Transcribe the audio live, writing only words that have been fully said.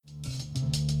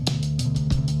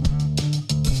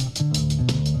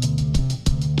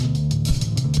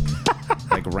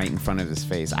like right in front of his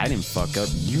face. I didn't fuck up.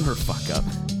 You're fuck up.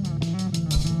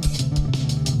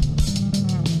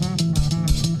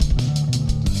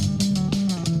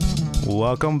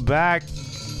 Welcome back.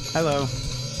 Hello.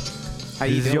 How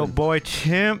you This is doing? your boy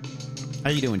Chimp How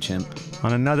you doing, Chimp?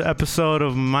 on another episode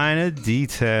of Minor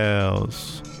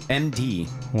Details. MD.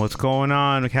 What's going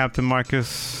on, Captain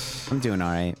Marcus? I'm doing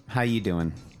all right. How you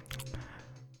doing?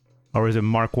 Or is it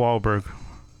Mark Wahlberg?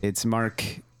 It's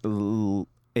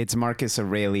It's Marcus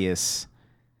Aurelius.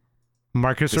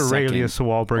 Marcus The Aurelius second.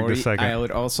 Wahlberg Or the second. I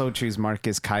would also choose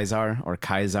Marcus Kaisar or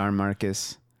Kaisar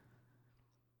Marcus.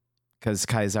 Because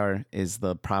Kaisar is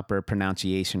the proper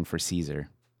pronunciation for Caesar.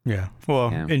 Yeah.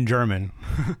 Well, Yeah. in German.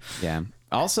 Yeah.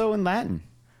 Also in Latin.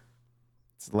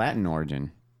 It's Latin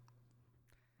origin.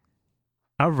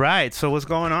 All right. So what's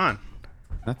going on?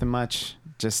 Nothing much.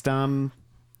 Just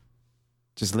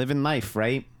living life,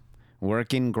 right?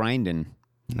 Working, grinding.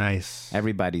 Nice.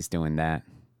 Everybody's doing that.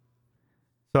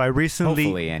 So I recently...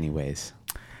 Hopefully, anyways.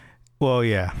 Well,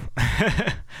 yeah.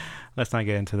 Let's not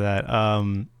get into that.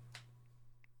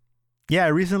 Yeah, I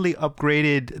recently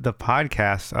upgraded the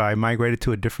podcast. I migrated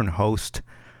to a different host,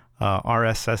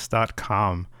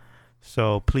 rss.com.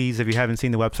 So please, if you haven't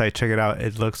seen the website, check it out.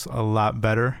 It looks a lot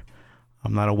better.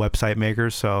 I'm not a website maker,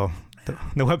 so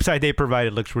the website they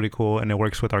provided looks really cool, and it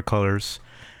works with our colors.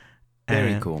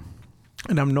 Very cool.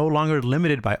 And I'm no longer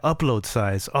limited by upload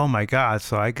size. Oh my God.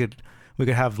 So we could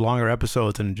have longer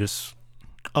episodes and just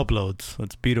uploads.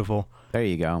 It's beautiful. There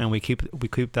you go. And we keep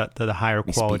that to the higher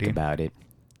We quality. speak about it.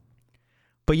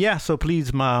 But yeah, so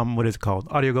please, what is it called?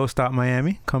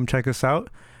 AudioGhost.Miami. Come check us out.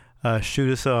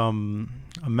 Shoot us a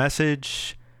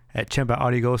message at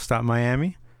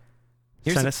chimp@audioghost.miami.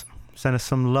 Send us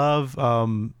some love.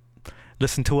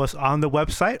 Listen to us on the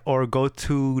website or go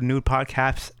to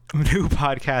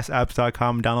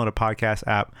newpodcastapps.com, download a podcast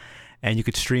app, and you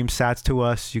could stream sats to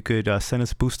us. You could send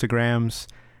us boostergrams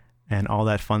and all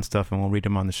that fun stuff, and we'll read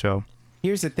them on the show.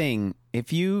 Here's the thing.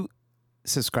 If you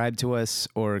subscribe to us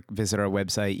or visit our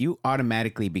website, you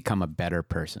automatically become a better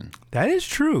person. That is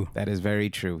true. That is very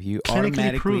true. You Clinically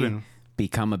automatically proven.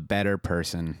 become a better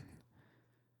person.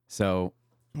 So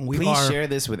please share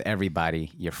this with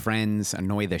everybody. Your friends,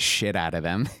 annoy the shit out of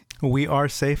them. We are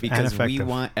safe and Because effective. we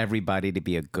want everybody to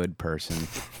be a good person.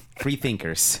 Free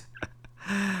thinkers.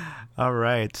 All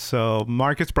right. So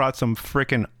Marcus brought some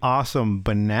freaking awesome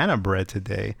banana bread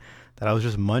today that I was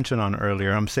just munching on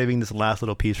earlier. I'm saving this last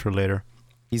little piece for later.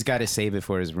 He's got to save it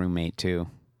for his roommate, too.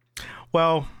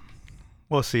 Well,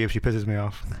 we'll see if she pisses me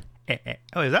off.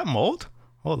 Oh, is that mold?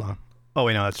 Hold on. Oh,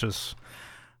 wait, no, that's just...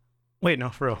 Wait, no,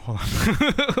 for real. Hold on.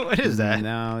 What is that?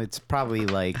 No, it's probably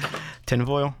like...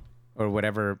 Tinfoil? Or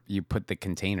whatever you put the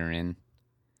container in.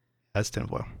 That's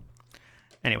tinfoil.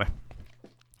 Anyway.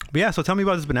 But yeah, so tell me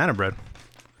about this banana bread.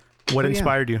 What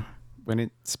inspired you? When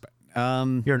it's...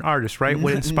 You're an artist, right?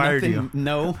 What inspired you?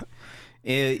 No.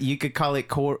 You could call it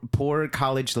poor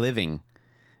college living.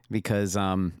 Because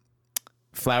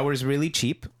flour's really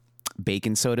cheap.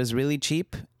 Baking soda's really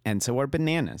cheap. And so are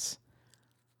bananas.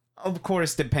 Of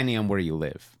course, depending on where you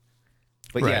live.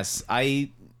 But Right. yes, I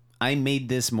made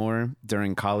this more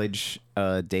during college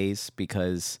days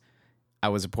because I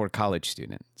was a poor college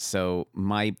student. So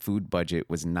my food budget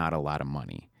was not a lot of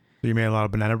money. You made a lot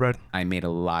of banana bread? I made a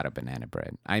lot of banana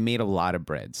bread. I made a lot of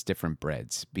breads, different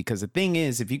breads. Because the thing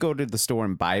is, if you go to the store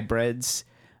and buy breads,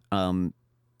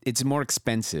 it's more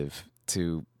expensive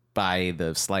to buy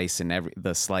the slice and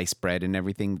the sliced bread and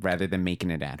everything rather than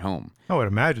making it at home. I would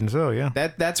imagine so, yeah.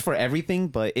 That's for everything,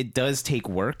 but it does take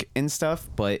work and stuff.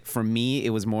 But for me, it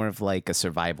was more of like a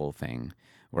survival thing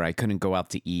where I couldn't go out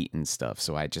to eat and stuff.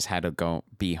 So I just had to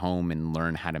be home and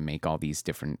learn how to make all these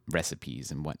different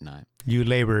recipes and whatnot. You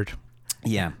labored.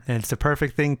 Yeah. And it's the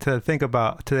perfect thing to think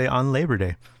about today on Labor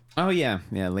Day. Oh, yeah.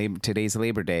 Yeah. Today's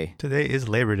Labor Day. Today is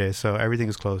Labor Day, so everything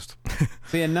is closed.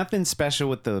 So yeah, nothing special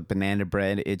with the banana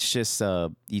bread. It's just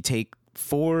you take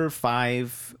 4 or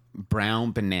 5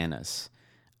 brown bananas.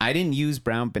 I didn't use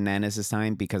brown bananas this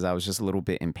time because I was just a little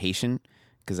bit impatient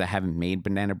because I haven't made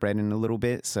banana bread in a little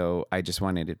bit. So I just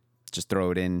wanted to just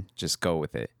throw it in, just go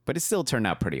with it. But it still turned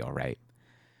out pretty all right.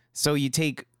 So you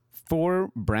take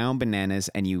 4 brown bananas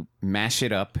and you mash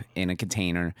it up in a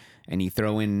container and you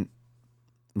throw in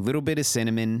a little bit of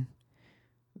cinnamon,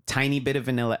 tiny bit of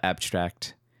vanilla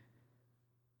extract,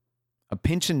 a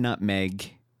pinch of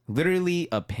nutmeg, literally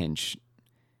a pinch.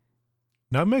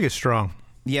 Nutmeg is strong.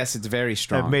 Yes, it's very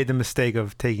strong. I've made the mistake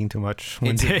of taking too much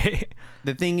one day.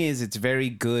 The thing is, it's very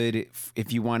good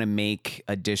if you want to make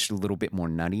a dish a little bit more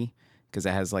nutty because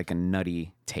it has like a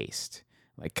nutty taste,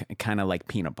 like kind of like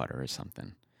peanut butter or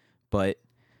something. But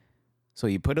so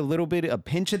you put a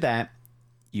pinch of that,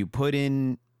 You put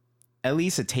in at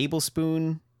least a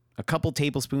couple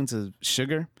tablespoons of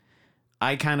sugar.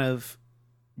 I kind of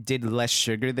did less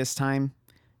sugar this time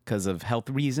because of health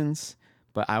reasons,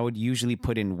 but I would usually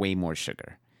put in way more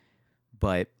sugar.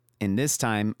 But in this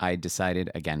time, I decided,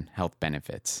 again, health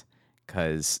benefits.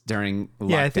 Because during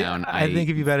lockdown, I think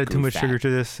if you've added too much sugar to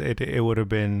this, it would have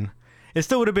been, it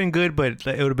still would have been good, but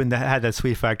it would have been had that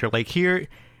sweet factor. Like here,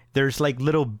 there's like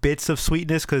little bits of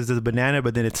sweetness because there's banana,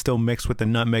 but then it's still mixed with the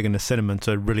nutmeg and the cinnamon,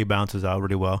 so it really balances out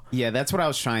really well. Yeah, that's what I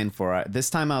was trying for. This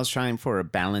time I was trying for a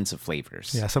balance of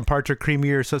flavors. Yeah, some parts are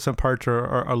creamier, so some parts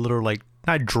are a little like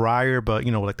not drier, but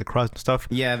like the crust and stuff.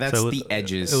 Yeah, that's so the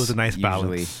edges. It was a nice usually.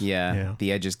 balance. Yeah,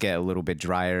 the edges get a little bit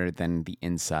drier than the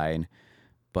inside,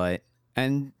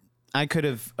 and I could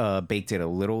have baked it a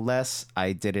little less.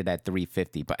 I did it at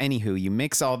 350. But anywho, you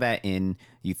mix all that in.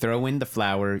 You throw in the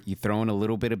flour. You throw in a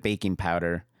little bit of baking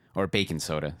powder or baking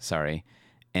soda, sorry.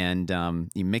 And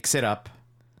you mix it up.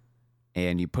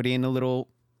 And you put it in a little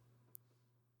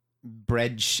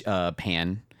bread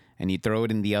pan. And you throw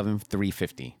it in the oven for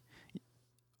 350.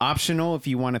 Optional if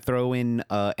you want to throw in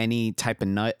any type of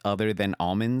nut other than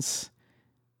almonds.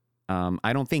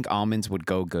 I don't think almonds would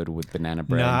go good with banana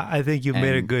bread. Nah, I think you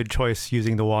made a good choice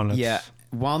using the walnuts. Yeah,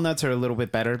 walnuts are a little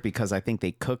bit better because I think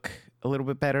they cook a little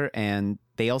bit better, and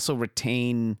they also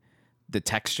retain the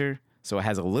texture, so it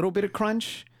has a little bit of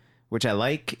crunch, which I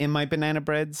like in my banana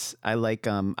breads. I like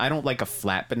I don't like a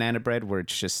flat banana bread where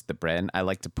it's just the bread. I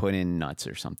like to put in nuts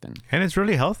or something. And it's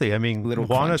really healthy. I mean,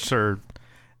 walnuts are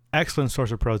excellent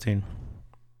source of protein.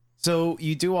 So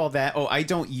you do all that. Oh, I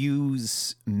don't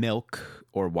use milk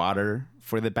or water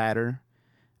for the batter.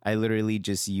 I literally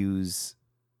just use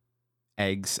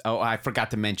eggs. Oh, I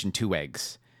forgot to mention 2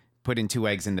 eggs. Put in 2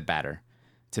 eggs in the batter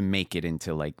to make it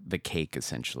into like the cake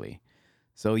essentially.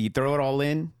 So you throw it all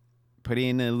in, put it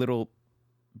in a little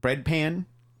bread pan,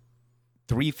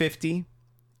 350,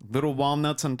 little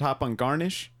walnuts on top on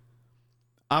garnish.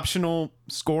 Optional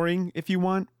scoring if you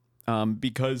want,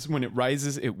 because when it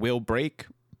rises, it will break.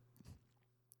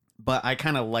 But I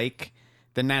kind of like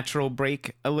the natural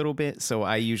break a little bit, so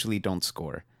I usually don't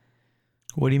score.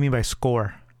 What do you mean by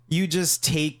score? You just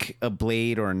take a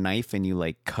blade or a knife and you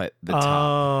like cut the top.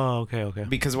 Oh, okay.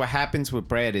 Because what happens with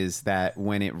bread is that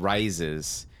when it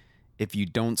rises, if you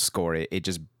don't score it, it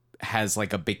just has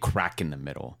like a big crack in the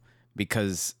middle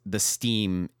because the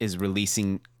steam is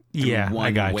releasing through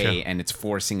one way and it's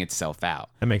forcing itself out.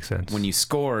 That makes sense. When you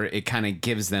score, it kind of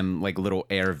gives them like little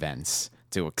air vents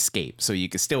to escape, so you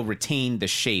can still retain the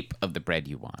shape of the bread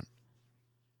you want.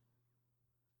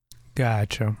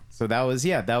 Gotcha. So that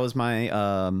was my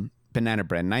banana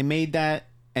bread, and I made that,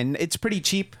 and it's pretty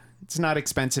cheap. It's not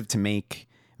expensive to make.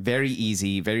 Very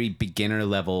easy, very beginner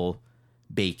level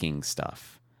baking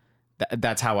stuff.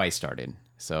 That's how I started.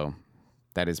 So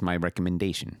that is my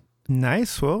recommendation.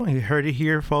 Nice. Well, you heard it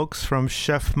here, folks, from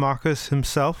Chef Marcus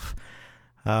himself.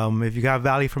 If you got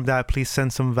value from that, please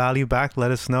send some value back.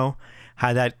 Let us know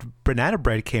how that banana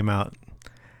bread came out.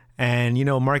 And,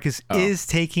 Marcus is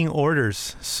taking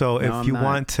orders. So if you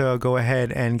want to go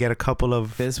ahead and get a couple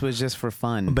of... This was just for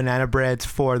fun. Banana breads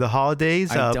for the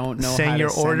holidays. I don't know send how your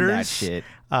to send orders, that shit.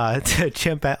 To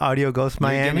Chimp at Audio Ghost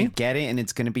Miami. You're going to get it, and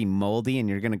it's going to be moldy, and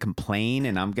you're going to complain,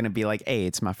 and I'm going to be like, hey,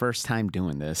 it's my first time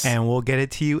doing this. And we'll get it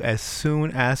to you as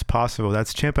soon as possible.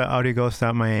 That's Chimp at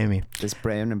AudioGhost.Miami. This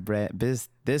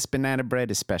banana bread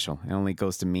is special. It only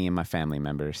goes to me and my family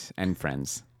members and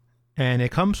friends. And it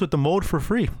comes with the mold for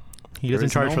free. He doesn't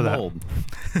charge for that. Mold.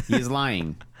 He's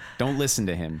lying. Don't listen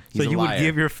to him. He's so you would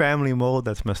give your family mold?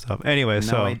 That's messed up. Anyway,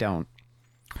 no, I don't.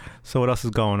 So what else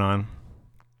is going on?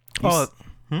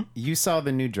 You saw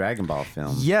the new Dragon Ball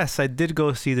film. Yes, I did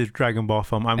go see the Dragon Ball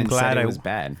film. I'm glad it was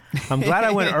bad. I'm glad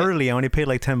I went early. I only paid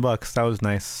like $10. That was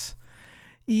nice.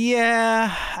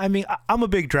 Yeah, I mean, I'm a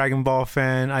big Dragon Ball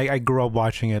fan. I grew up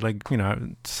watching it. Like,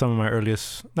 some of my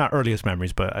not earliest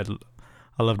memories, but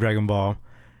I love Dragon Ball.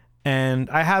 And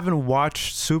I haven't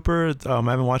watched Super. I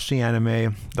haven't watched the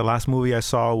anime. The last movie I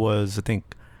saw was, I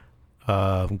think,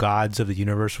 Gods of the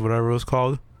Universe or whatever it was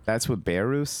called. That's with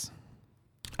Beerus?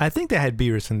 I think they had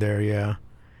Beerus in there, yeah.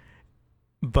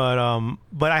 But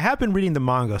I have been reading the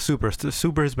manga. Super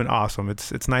has been awesome.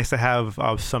 It's nice to have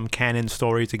some canon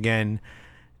stories again.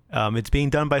 It's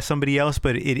being done by somebody else,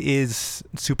 but it is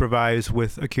supervised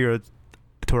with Akira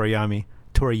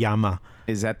Toriyama.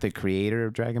 Is that the creator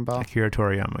of Dragon Ball? Akira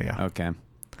Toriyama, yeah. Okay.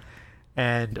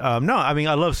 And no, I mean,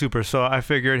 I love Super, so I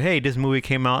figured, hey, this movie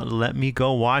came out, let me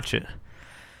go watch it.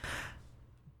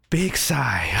 Big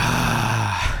sigh.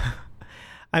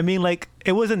 I mean, like,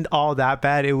 it wasn't all that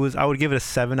bad. I would give it a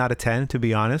 7 out of 10, to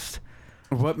be honest.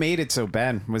 What made it so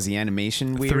bad? Was the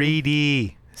animation weird?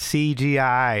 3D.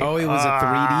 CGI. Oh, it was a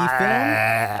 3D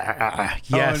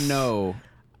film? Yes. Oh, no.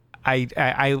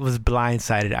 I was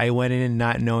blindsided. I went in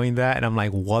not knowing that, and I'm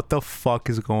like, what the fuck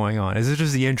is going on? Is this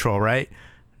just the intro, right?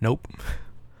 Nope.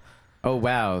 Oh,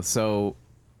 wow. So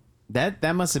that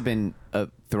must have been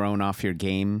thrown off your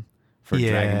game for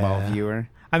Dragon Ball viewer.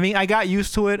 I mean, I got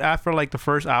used to it after like the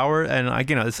first hour, and like,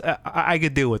 you know, I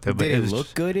could deal with it. But Did it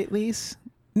look good at least?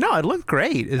 No, it looked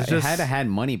great. It's just had to had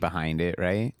money behind it,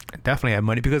 right? Definitely had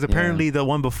money, because apparently the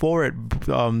one before it,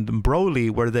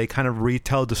 Broly, where they kind of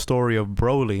retell the story of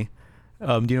Broly.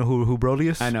 Do you know who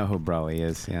Broly is? I know who Broly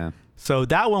is. Yeah. So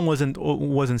that one wasn't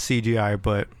CGI,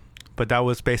 but that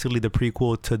was basically the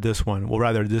prequel to this one. Well,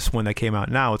 rather this one that came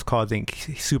out now. It's called, I think,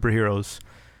 Superheroes,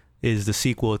 is the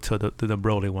sequel to the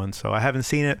Broly one. So I haven't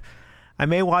seen it. I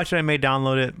may watch it. I may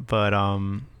download it, but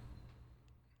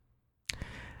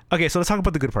Okay, so let's talk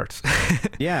about the good parts.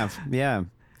 yeah.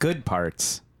 Good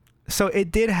parts. So it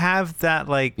did have that,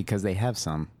 like... Because they have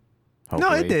some. Hopefully.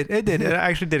 No, it did. It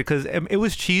actually did, because it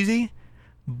was cheesy,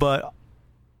 but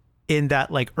in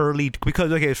that, like, early...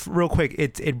 Because, okay, real quick,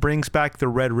 it brings back the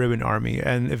Red Ribbon Army.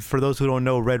 And for those who don't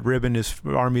know, Red Ribbon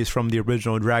Army is from the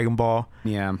original Dragon Ball.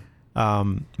 Yeah.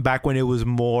 Back when it was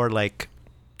more, like...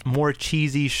 more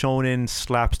cheesy shonen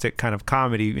slapstick kind of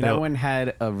comedy. You know, one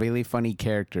had a really funny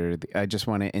character. I just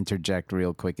want to interject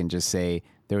real quick and just say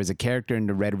there was a character in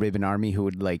the Red Ribbon Army who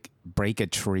would like break a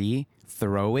tree,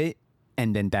 throw it,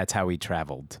 and then that's how he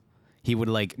traveled. He would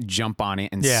like jump on it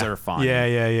and surf on it.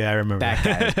 Yeah. I remember that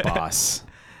guy's boss.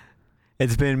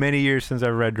 It's been many years since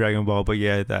I've read Dragon Ball, but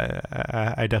yeah,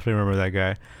 I definitely remember that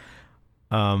guy.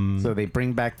 So they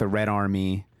bring back the Red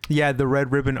Army. Yeah, the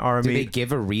Red Ribbon Army. Do they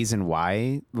give a reason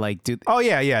why? Like, Oh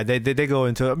yeah. They go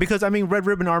into it because I mean, Red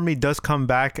Ribbon Army does come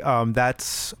back.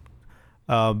 That's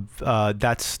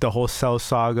the whole Cell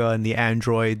Saga and the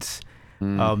androids.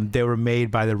 They were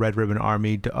made by the Red Ribbon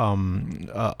Army.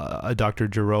 Dr.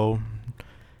 Gero,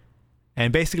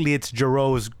 and basically it's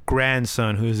Gero's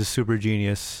grandson who is a super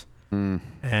genius,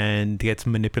 and gets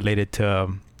manipulated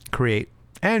to create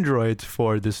androids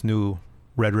for this new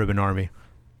Red Ribbon Army.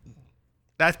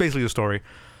 That's basically the story.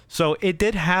 So it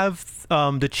did have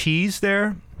the cheese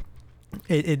there.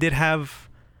 It did have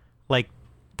like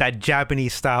that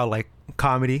Japanese style like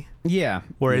comedy. Yeah.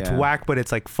 Where it's whack, but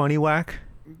it's like funny whack.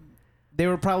 They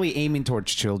were probably aiming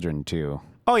towards children too.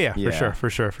 Oh yeah,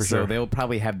 for sure. So they'll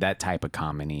probably have that type of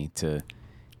comedy to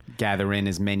gather in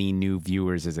as many new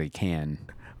viewers as they can.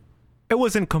 It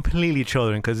wasn't completely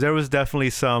children because there was definitely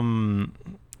some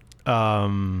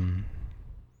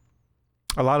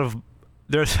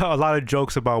there's a lot of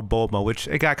jokes about Bulma, which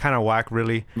it got kind of whack,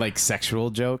 really. Like sexual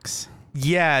jokes?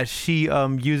 Yeah, she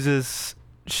uses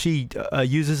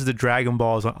the Dragon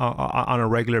Balls on a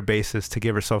regular basis to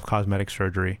give herself cosmetic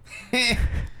surgery.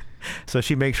 So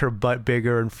she makes her butt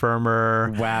bigger and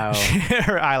firmer. Wow.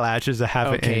 Her eyelashes a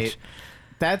half an inch.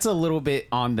 That's a little bit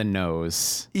on the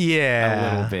nose. Yeah.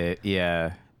 A little bit,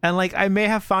 yeah. And like I may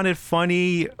have found it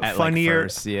funnier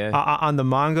first, on the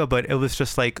manga, but it was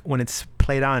just like when it's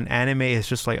played on anime, it's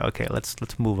just like, okay, let's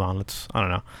move on. I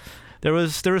don't know. There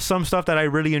was some stuff that I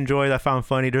really enjoyed. I found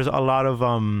funny. There's a lot of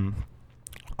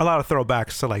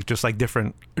throwbacks to like just like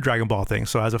different Dragon Ball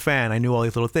things. So as a fan, I knew all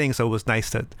these little things, so it was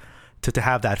nice to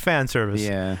have that fan service.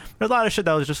 Yeah. There's a lot of shit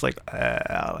that was just like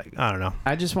I don't know.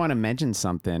 I just want to mention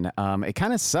something. It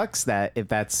kind of sucks that if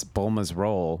that's Bulma's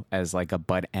role as like a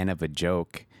butt end of a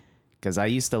joke. Because I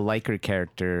used to like her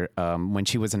character when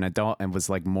she was an adult and was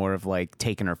like more of like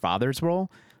taking her father's role.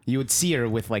 You would see her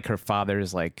with like her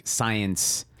father's like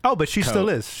science. Oh, but she still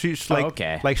is. She's like,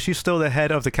 like she's still the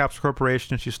head of the Capsule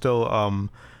Corporation. She's still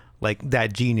like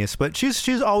that genius. But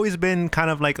she's always been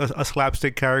kind of like a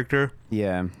slapstick character.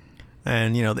 Yeah.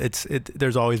 And you know,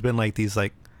 there's always been like these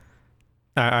like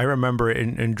I remember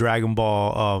in Dragon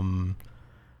Ball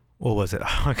what was it?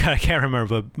 I can't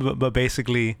remember, but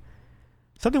basically.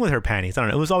 Something with her panties. I don't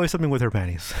know. It was always something with her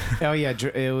panties. Oh, yeah.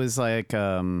 It was like,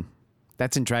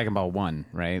 that's in Dragon Ball 1,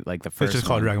 right? Like the first It's just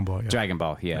called Dragon Ball. Yeah. Dragon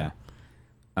Ball, yeah.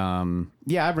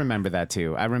 Yeah, I remember that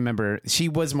too. I remember she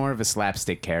was more of a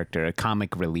slapstick character, a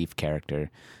comic relief character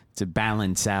to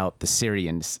balance out the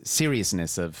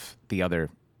seriousness of the other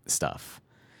stuff.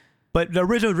 But the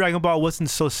original Dragon Ball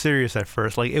wasn't so serious at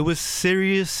first. Like, it was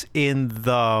serious in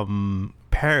the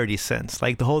parody sense.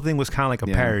 Like, the whole thing was kind of like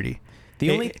a parody. The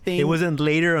only thing it wasn't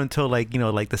later until like, you know,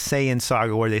 like the Saiyan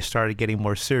saga where they started getting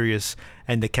more serious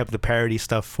and they kept the parody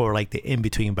stuff for like the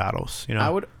in-between battles, you know. I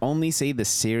would only say the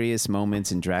serious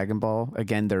moments in Dragon Ball.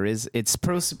 Again, it's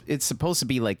supposed to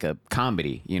be like a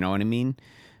comedy, you know what I mean?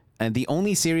 And the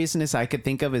only seriousness I could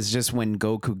think of is just when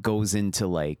Goku goes into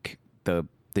like the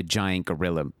giant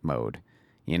gorilla mode.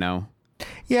 you know?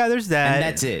 Yeah, there's that. And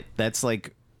that's it. That's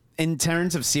like, in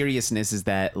terms of seriousness, is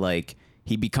that like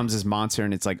he becomes this monster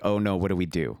and it's like, oh no, what do we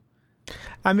do?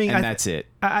 I mean, and that's it.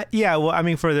 Yeah, well, I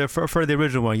mean, for the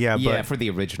original one, yeah. Yeah, but, for the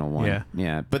original one.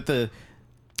 Yeah. But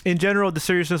in general, the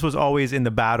seriousness was always in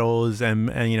the battles and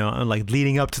you know, and like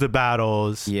leading up to the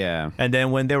battles. Yeah. And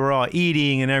then when they were all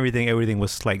eating and everything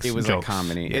was like it was jokes. like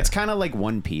comedy. Yeah. It's kind of like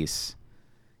One Piece.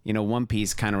 You know, One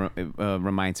Piece kind of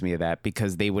reminds me of that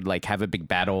because they would like have a big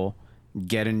battle,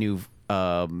 get a new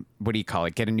what do you call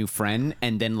it? Get a new friend,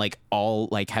 and then like all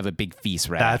like have a big feast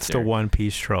right That's after. the One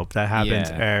Piece trope that happens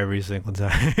every single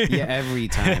time. Yeah, every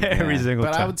time. Every single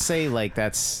time. But I would say like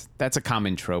that's a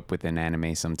common trope within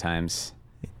anime sometimes,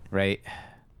 right?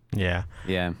 Yeah.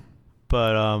 Yeah.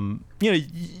 But you know,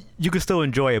 you can still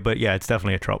enjoy it, but yeah, it's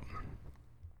definitely a trope.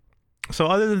 So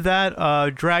other than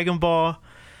that, Dragon Ball,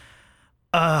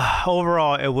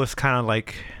 overall, it was kind of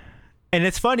like, and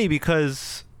it's funny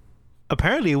because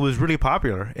apparently it was really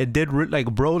popular. It did like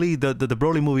Broly, the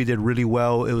Broly movie did really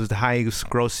well. It was the highest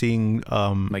grossing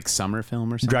like summer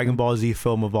film or something. Dragon Ball Z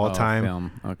film of all time.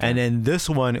 Film. Okay. And then this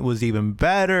one, it was even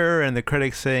better, and the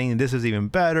critics saying this is even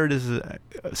better. This is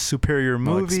a superior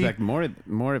movie. We'll expect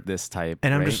more of this type.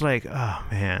 And I'm right? just like, oh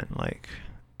man, like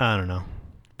I don't know.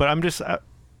 But I'm just like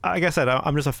I said,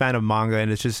 I'm just a fan of manga,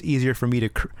 and it's just easier for me to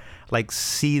like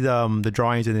see the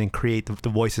drawings and then create the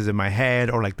voices in my head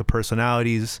or like the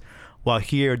personalities. While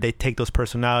here, they take those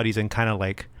personalities and kind of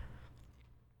like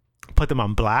put them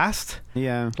on blast.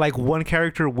 Yeah. Like one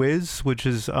character, Wiz, which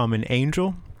is an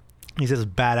angel. He's this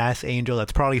badass angel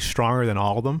that's probably stronger than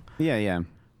all of them. Yeah, yeah.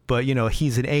 But, you know,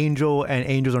 he's an angel, and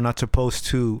angels are not supposed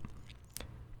to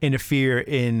interfere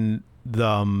in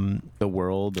the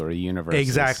world or universe.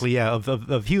 Exactly, yeah,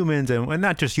 of humans, and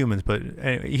not just humans, but,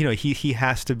 you know, he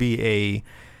has to be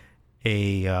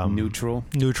a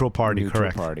neutral party,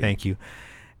 correct. Party. Thank you.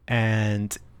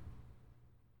 And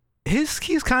he's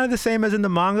kind of the same as in the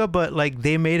manga, but like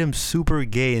they made him super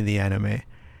gay in the anime,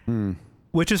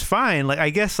 which is fine. Like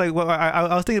I guess like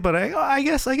I was thinking about it. I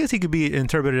guess he could be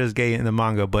interpreted as gay in the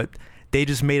manga, but they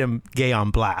just made him gay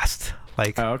on blast.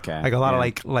 Like okay, like a lot of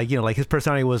like you know, like his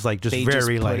personality was like just they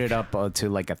very just put like it up to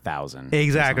like 1,000.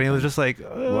 Exactly, it was just like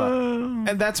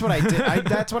and that's what I did.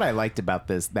 That's what I liked about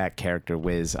that character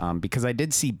Wiz, because I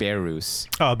did see Beerus.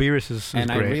 Oh, Beerus is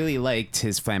and great. I really liked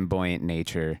his flamboyant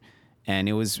nature, and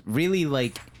it was really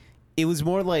like it was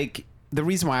more like the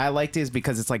reason why I liked it is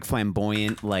because it's like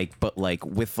flamboyant, like but like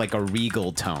with like a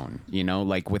regal tone, you know,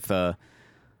 like with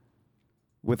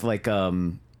like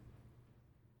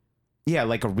yeah,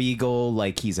 like a regal,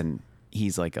 like he's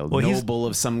like a noble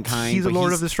of some kind. He's a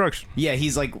Lord of Destruction. Yeah,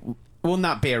 he's like, well,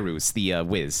 not Beerus, the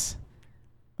Wiz.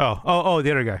 Oh, the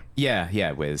other guy.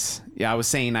 Yeah, Wiz. Yeah, I was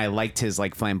saying I liked his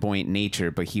like flamboyant nature,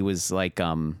 but he was like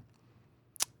kind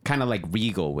of like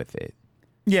regal with it.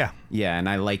 Yeah. Yeah, and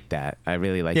I liked that. I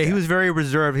really liked that. Yeah, he was very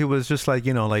reserved. He was just like,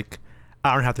 you know, like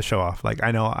I don't have to show off. Like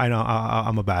I know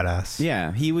I'm a badass.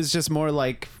 Yeah, he was just more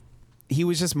like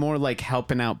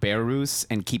helping out Beerus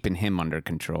and keeping him under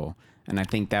control. And I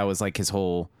think that was like his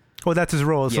whole... Well, that's his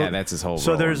role. Yeah, that's his whole role.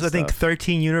 So there's, I think,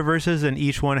 13 universes, and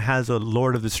each one has a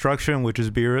Lord of Destruction, which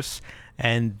is Beerus,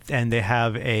 and they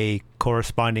have a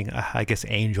corresponding, I guess,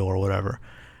 angel or whatever.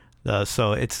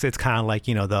 So it's kind of like,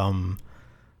 you know,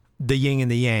 the yin and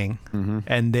the yang,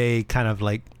 and they kind of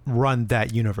like run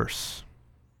that universe.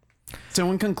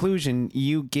 So in conclusion,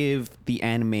 you give the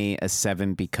anime a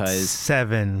 7 because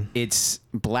 7. It's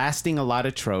blasting a lot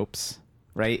of tropes,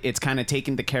 right? It's kind of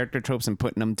taking the character tropes and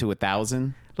putting them to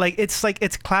 1,000. Like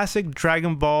it's classic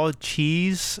Dragon Ball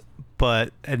cheese,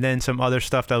 and then some other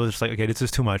stuff that was just like, okay, this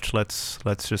is too much. Let's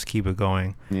just keep it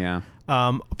going. Yeah.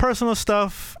 Personal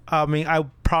stuff. I mean, I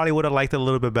probably would have liked it a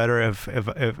little bit better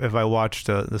if I watched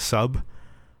the sub,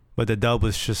 but the dub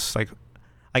was just like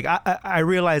I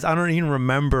realized I don't even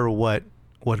remember what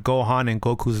Gohan and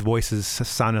Goku's voices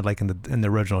sounded like in the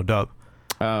original dub.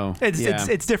 Oh,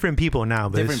 it's different people now.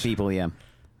 But different people, yeah.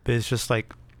 But it's just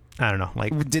like, I don't know.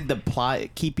 Like, did the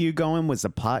plot keep you going? Was the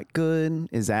plot good?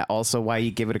 Is that also why you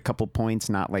give it a couple points,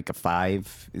 not like a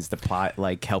 5? Is the plot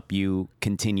like help you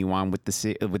continue on with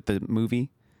the movie?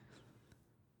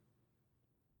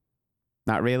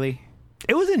 Not really.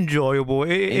 It was enjoyable.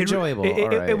 Enjoyable.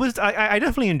 It was. I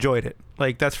definitely enjoyed it.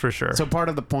 Like, that's for sure. So part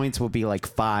of the points will be like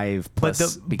 5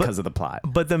 plus because of the plot.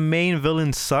 But the main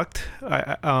villain sucked.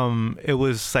 It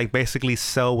was like basically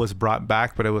Cell was brought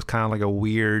back, but it was kind of like a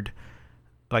weird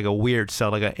Cell,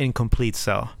 like an incomplete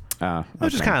Cell. Okay.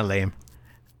 Which is kind of lame.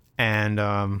 And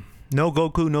no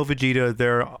Goku, no Vegeta.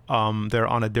 They're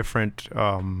on a different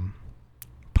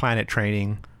planet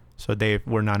training, so they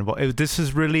were not involved. This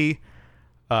is really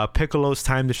Piccolo's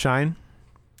Time to Shine.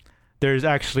 There's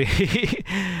actually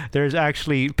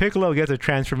Piccolo gets a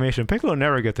transformation. Piccolo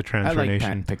never gets a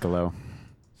transformation. I like Piccolo.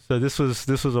 So this was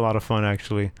a lot of fun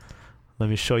actually. Let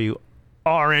me show you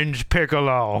Orange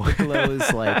Piccolo. Piccolo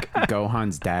is like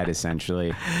Gohan's dad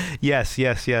essentially. Yes.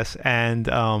 And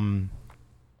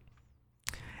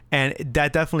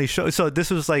that definitely shows. So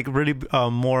this was like really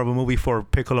more of a movie for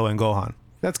Piccolo and Gohan.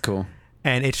 That's cool.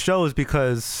 And it shows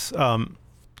because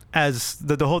as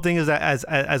the whole thing is that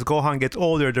as Gohan gets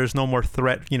older, there's no more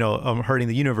threat, hurting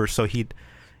the universe. So he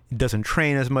doesn't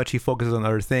train as much. He focuses on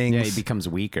other things. Yeah, he becomes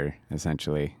weaker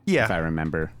essentially. Yeah, if I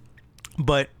remember.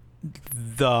 But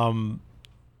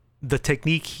the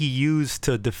technique he used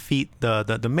to defeat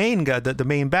the main guy, the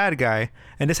main bad guy,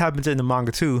 and this happens in the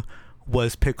manga too,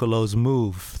 was Piccolo's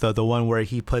move, the one where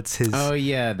he puts his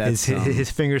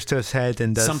his fingers to his head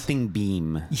and does something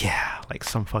beam. Yeah, like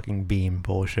some fucking beam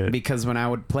bullshit. Because when I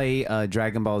would play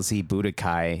Dragon Ball Z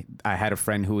Budokai, I had a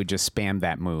friend who would just spam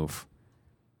that move.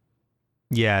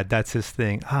 Yeah, that's his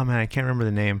thing. Oh man, I can't remember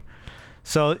the name.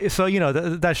 So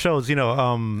that shows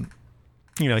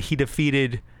he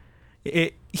defeated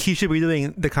it. He should be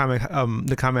doing the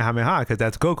Kamehameha because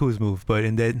that's Goku's move, but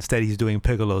instead he's doing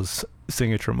Piccolo's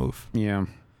signature move. Yeah.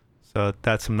 So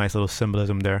that's some nice little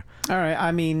symbolism there. All right.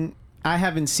 I mean, I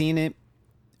haven't seen it.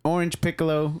 Orange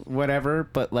Piccolo, whatever,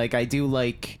 but like I do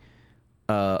like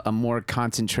a more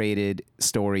concentrated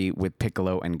story with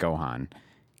Piccolo and Gohan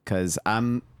because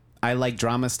I like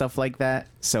drama stuff like that.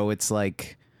 So it's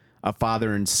like a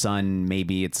father and son.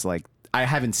 Maybe it's like I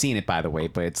haven't seen it, by the way,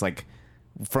 but it's like,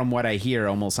 from what I hear,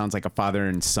 almost sounds like a father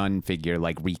and son figure,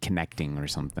 like reconnecting or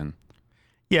something.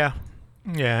 Yeah,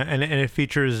 and it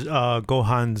features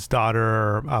Gohan's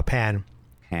daughter, Pan.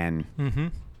 Mm-hmm.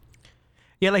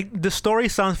 Yeah, like the story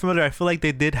sounds familiar. I feel like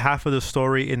they did half of the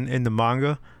story in the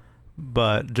manga,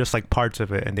 but just like parts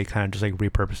of it, and they kind of just like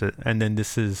repurpose it. And then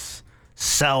this is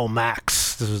Cell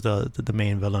Max. This is the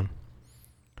main villain.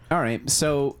 All right,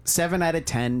 so 7 out of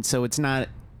 10. So it's not,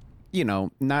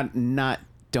 not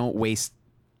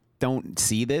don't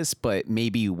see this, but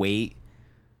maybe wait.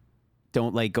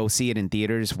 Don't like go see it in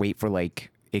theaters. Wait for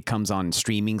like it comes on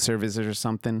streaming services or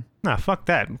something. Nah, fuck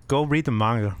that. Go read the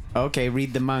manga. Okay,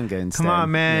 read the manga instead. Come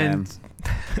on, man.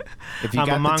 Yeah. If you I'm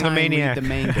got a the manga time, maniac. read the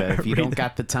manga. If you don't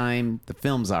got the time, the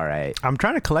film's all right. I'm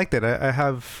trying to collect it. I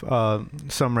have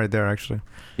some right there actually.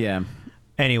 Yeah.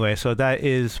 Anyway, so that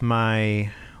is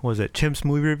my Chimp's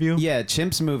movie review? Yeah,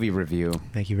 Chimp's movie review.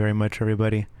 Thank you very much,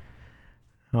 everybody.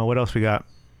 What else we got?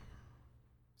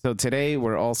 So today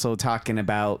we're also talking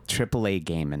about AAA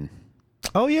gaming.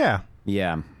 Oh, yeah.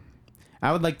 Yeah.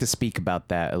 I would like to speak about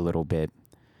that a little bit.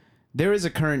 There is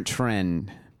a current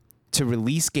trend to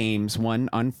release games, one,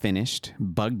 unfinished,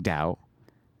 bugged out,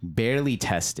 barely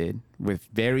tested, with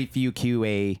very few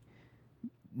QA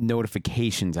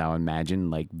notifications, I would imagine,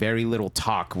 like very little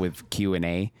talk with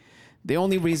Q&A. The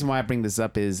only reason why I bring this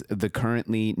up is the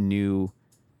currently new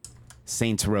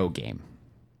Saints Row game.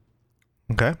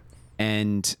 Okay.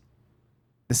 And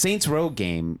the Saints Row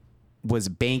game was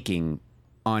banking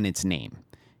on its name.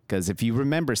 Because if you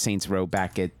remember Saints Row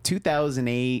back at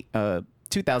 2008,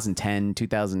 2010,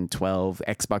 2012,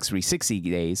 Xbox 360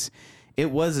 days, it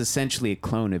was essentially a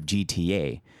clone of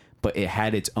GTA, but it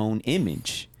had its own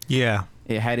image. Yeah.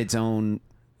 It had its own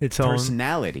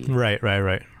personality. Right.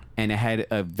 And it had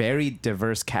a very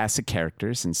diverse cast of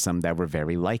characters and some that were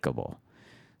very likable.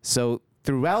 So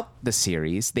throughout the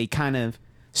series, they kind of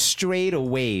strayed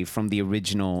away from the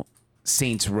original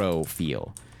Saints Row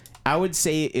feel. I would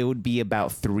say it would be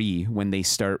about 3 when they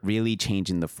start really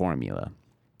changing the formula.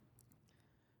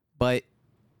 But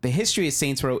the history of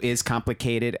Saints Row is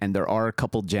complicated, and there are a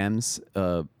couple gems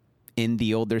in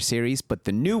the older series, but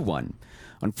the new one,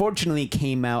 unfortunately,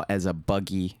 came out as a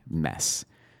buggy mess.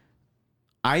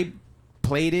 I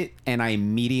played it, and I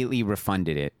immediately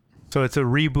refunded it. So it's a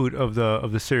reboot of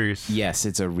the series. Yes,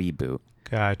 it's a reboot.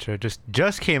 Gotcha.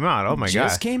 Just came out. Oh my god.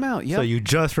 Just came out. Yeah. So you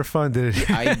just refunded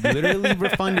it. I literally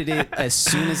refunded it as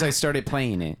soon as I started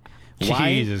playing it. Why?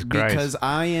 Jesus Christ. Because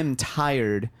I am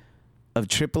tired of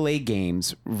AAA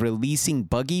games releasing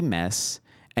buggy mess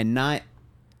and not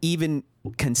even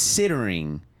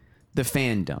considering the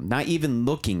fandom, not even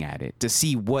looking at it to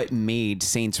see what made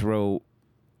Saints Row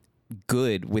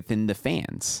good within the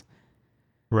fans.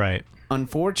 Right.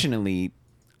 Unfortunately,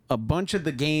 a bunch of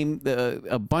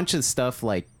a bunch of stuff,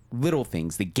 like little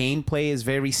things. The gameplay is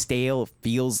very stale. It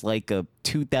feels like a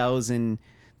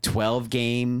 2012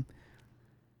 game.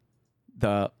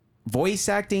 The voice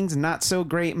acting's not so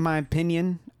great, in my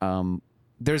opinion.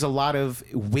 There's a lot of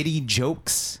witty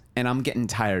jokes, and I'm getting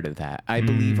tired of that. I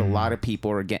believe a lot of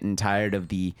people are getting tired of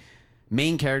the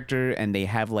main character and they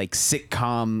have like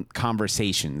sitcom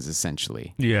conversations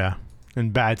essentially. Yeah,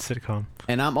 and bad sitcom.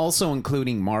 And I'm also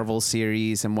including Marvel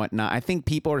series and whatnot. I think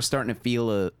people are starting to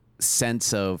feel a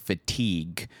sense of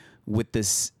fatigue with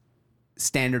this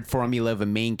standard formula of a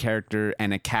main character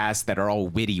and a cast that are all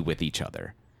witty with each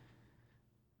other.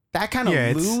 That kind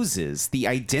of loses the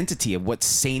identity of what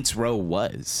Saints Row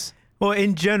was. Well,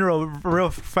 in general, real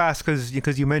fast,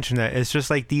 because you mentioned that, it's just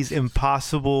like these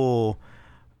impossible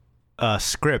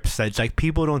scripts that like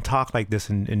people don't talk like this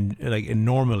in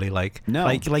normally. Like, no.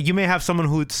 like you may have someone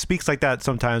who speaks like that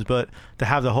sometimes, but to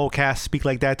have the whole cast speak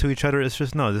like that to each other, it's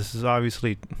just no. This is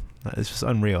obviously, it's just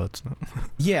unreal. It's not.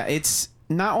 Yeah, it's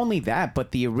not only that,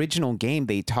 but the original game,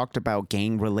 they talked about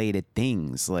gang-related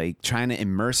things, like trying to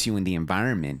immerse you in the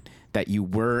environment that you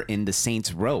were in the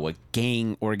Saints Row, a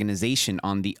gang organization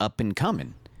on the up and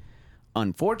coming.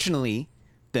 Unfortunately,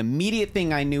 the immediate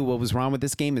thing I knew what was wrong with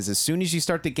this game is as soon as you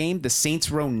start the game, the Saints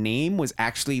Row name was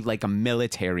actually like a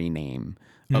military name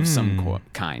of some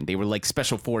kind. They were like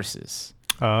special forces.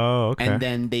 Oh, okay. And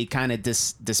then they kind of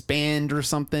disband or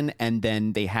something, and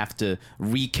then they have to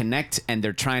reconnect, and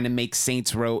they're trying to make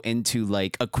Saints Row into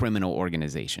like a criminal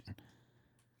organization.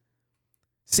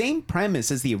 Same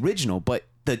premise as the original, but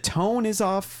the tone is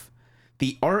off.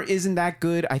 The art isn't that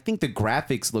good. I think the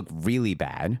graphics look really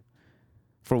bad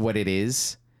for what it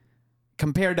is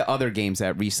compared to other games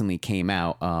that recently came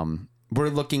out. We're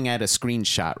looking at a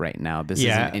screenshot right now. This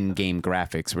isn't in-game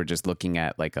graphics. We're just looking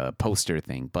at like a poster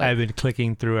thing. But I've been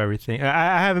clicking through everything.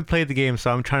 I haven't played the game, so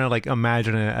I'm trying to like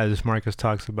imagine it as Marcus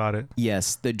talks about it.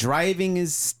 Yes, the driving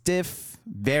is stiff,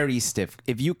 very stiff.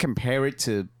 If you compare it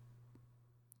to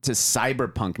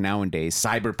Cyberpunk nowadays,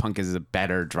 Cyberpunk is a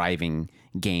better driving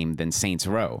game than Saints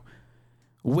Row,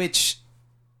 which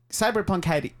Cyberpunk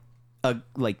had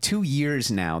like 2 years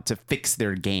now to fix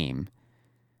their game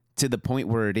to the point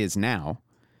where it is now.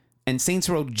 And Saints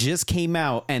Row just came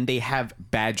out and they have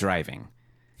bad driving.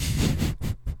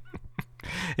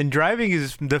 And driving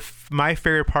is my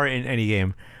favorite part in any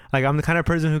game. Like, I'm the kind of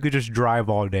person who could just drive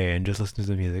all day and just listen to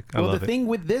the music. I love the thing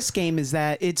with this game is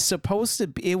that it's supposed to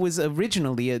be, it was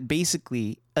originally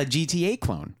basically a GTA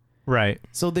clone. Right.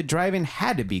 So the driving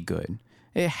had to be good.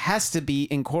 It has to be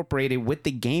incorporated with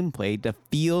the gameplay to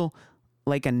feel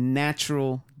like a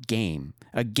natural game.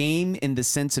 A game in the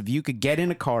sense of you could get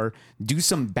in a car, do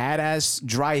some badass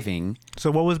driving. So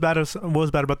what was bad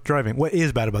about the driving? What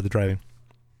is bad about the driving?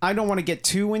 I don't want to get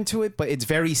too into it, but it's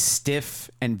very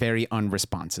stiff and very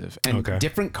unresponsive. And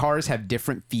different cars have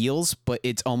different feels, but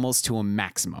it's almost to a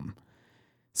maximum.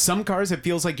 Some cars, it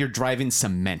feels like you're driving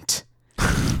cement.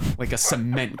 Like a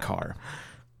cement car.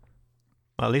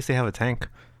 Well, at least they have a tank.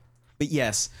 But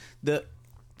yes, the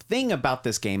thing about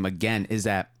this game, again, is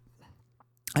that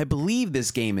I believe this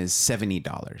game is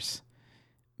 $70.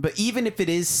 But even if it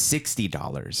is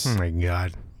 $60... Oh my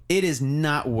God. It is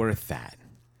not worth that.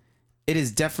 It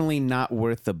is definitely not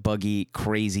worth the buggy,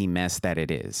 crazy mess that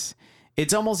it is.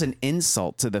 It's almost an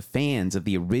insult to the fans of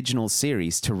the original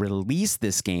series to release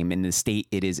this game in the state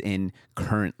it is in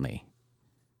currently.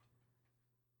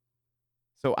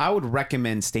 So I would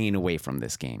recommend staying away from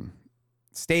this game.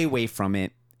 Stay away from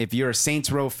it. If you're a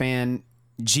Saints Row fan,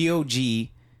 GOG,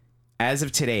 as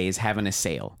of today, is having a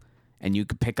sale. And you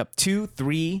could pick up 2,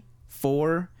 3,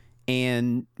 4,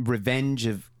 and Revenge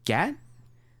of Gat.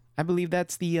 I believe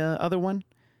that's the other one.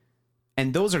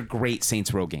 And those are great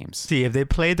Saints Row games. See, if they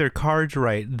played their cards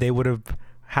right, they would have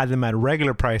had them at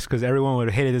regular price because everyone would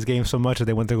have hated this game so much that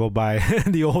they went to go buy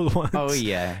the old ones. Oh,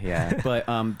 yeah. But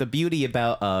the beauty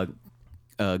about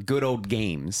good old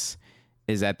games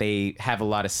is that they have a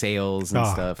lot of sales and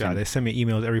stuff. God, they send me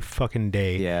emails every fucking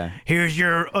day. Yeah. Here's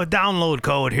your download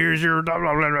code. Here's your blah,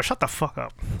 blah, blah, blah. Shut the fuck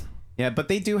up. Yeah, but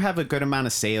they do have a good amount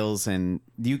of sales, and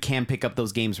you can pick up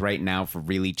those games right now for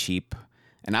really cheap.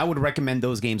 And I would recommend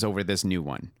those games over this new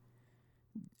one.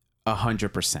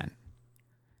 100%.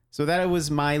 So that was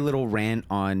my little rant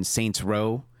on Saints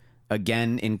Row.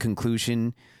 Again, in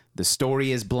conclusion, the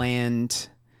story is bland.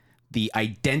 The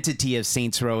identity of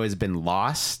Saints Row has been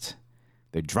lost.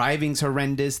 The driving's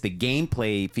horrendous. The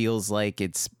gameplay feels like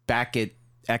it's back at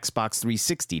Xbox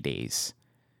 360 days.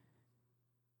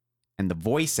 And the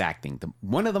voice acting,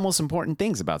 one of the most important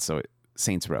things about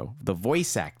Saints Row, the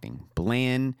voice acting,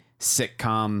 bland,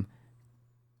 sitcom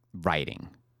writing.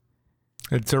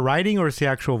 It's the writing or it's the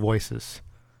actual voices?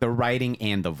 The writing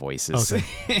and the voices.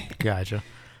 Okay. Gotcha.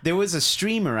 There was a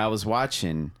streamer I was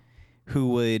watching who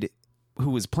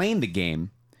was playing the game,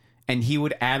 and he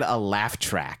would add a laugh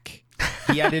track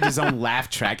He added his own laugh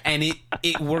track, and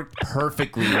it worked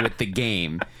perfectly with the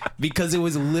game because it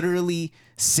was literally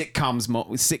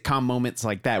sitcom moments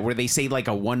like that where they say like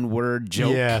a one-word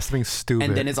joke. Yeah, something stupid.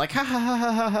 And then it's like, ha, ha, ha,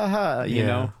 ha, ha, ha, ha, you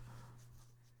know?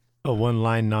 A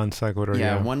one-line non sequitur.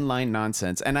 Yeah, one-line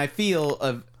nonsense. And I feel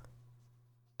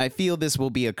this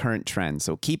will be a current trend.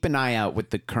 So keep an eye out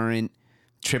with the current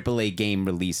AAA game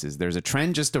releases. There's a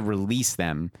trend just to release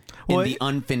them in the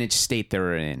unfinished state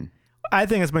they're in. I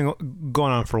think it's been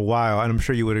going on for a while, and I'm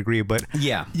sure you would agree. But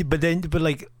yeah, but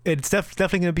like it's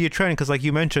definitely going to be a trend because, like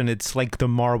you mentioned, it's like the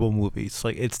Marvel movies.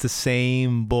 Like it's the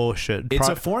same bullshit. It's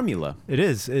a formula. It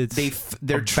is.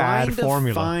 They're trying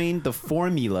to find the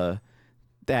formula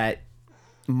that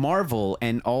Marvel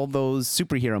and all those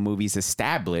superhero movies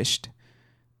established,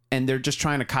 and they're just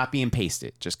trying to copy and paste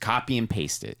it. Just copy and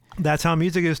paste it. That's how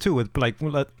music is too, with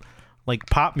like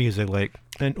pop music,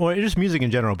 or just music in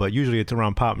general, but usually it's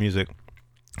around pop music.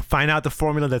 Find out the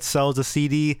formula that sells the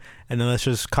CD, and then let's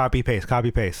just copy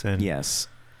paste, and yes.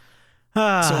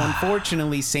 So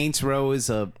unfortunately, Saints Row is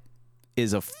a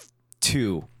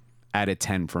 2 out of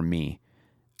 10 for me.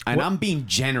 And I'm being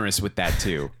generous with that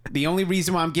too. The only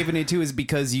reason why I'm giving it 2 is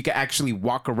because you can actually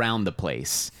walk around the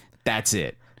place. That's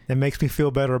it. It makes me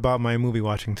feel better about my movie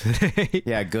watching today.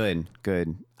 Yeah, good.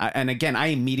 And again, I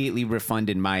immediately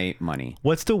refunded my money.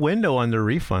 What's the window on the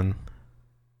refund?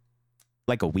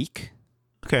 Like a week.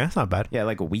 Okay, that's not bad. Yeah,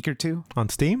 like a week or 2. On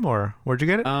Steam, or where'd you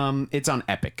get it? It's on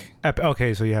Epic.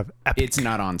 Okay, so you have Epic. It's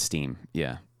not on Steam.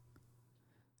 Yeah.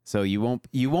 So you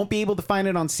won't be able to find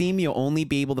it on Steam. You'll only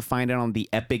be able to find it on the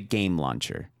Epic Game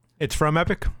Launcher. It's from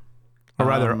Epic, or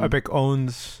rather, Epic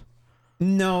owns.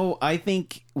 No, I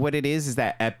think what it is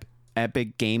that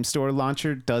Epic Game Store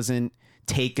Launcher doesn't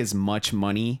take as much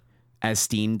money as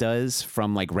Steam does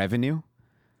from like revenue.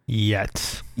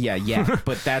 Yet. Yeah.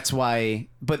 But that's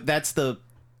the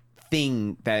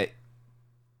thing that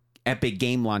Epic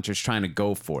Game Launcher's trying to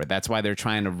go for. That's why they're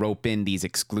trying to rope in these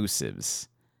exclusives.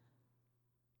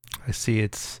 I see.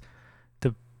 It's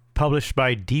published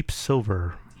by Deep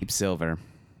Silver.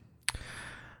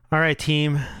 All right,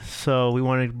 team. So we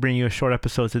want to bring you a short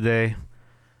episode today.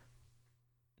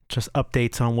 Just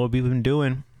updates on what we've been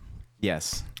doing.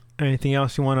 Yes. Anything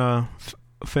else you want to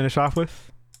finish off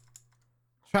with?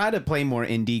 Try to play more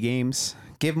indie games.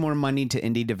 Give more money to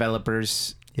indie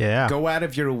developers. Yeah. Go out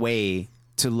of your way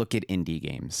to look at indie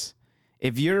games.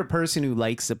 If you're a person who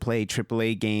likes to play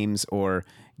AAA games or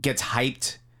gets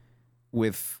hyped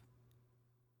with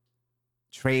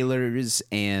trailers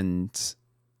and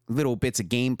little bits of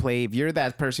gameplay, if you're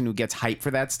that person who gets hyped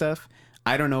for that stuff,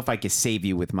 I don't know if I could save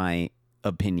you with my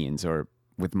opinions or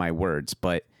with my words,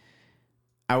 but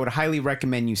I would highly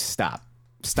recommend you stop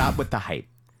with the hype.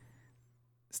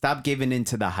 Stop giving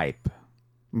into the hype.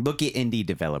 Look at indie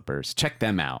developers. Check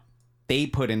them out. They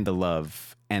put in the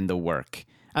love and the work.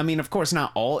 I mean, of course,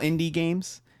 not all indie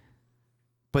games,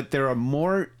 but there are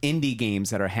more indie games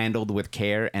that are handled with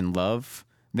care and love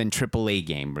than AAA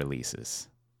game releases.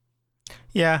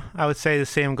 Yeah, I would say the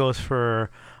same goes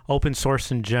for open source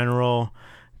in general.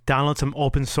 Download some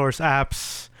open source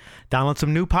apps. Download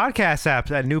some new podcast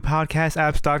apps at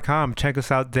newpodcastapps.com. Check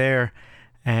us out there.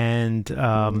 And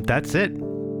that's it.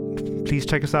 Please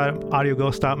check us out at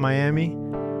audioghost.miami.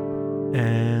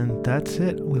 And that's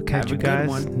it. We'll catch you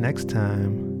guys next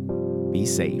time. Be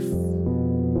safe.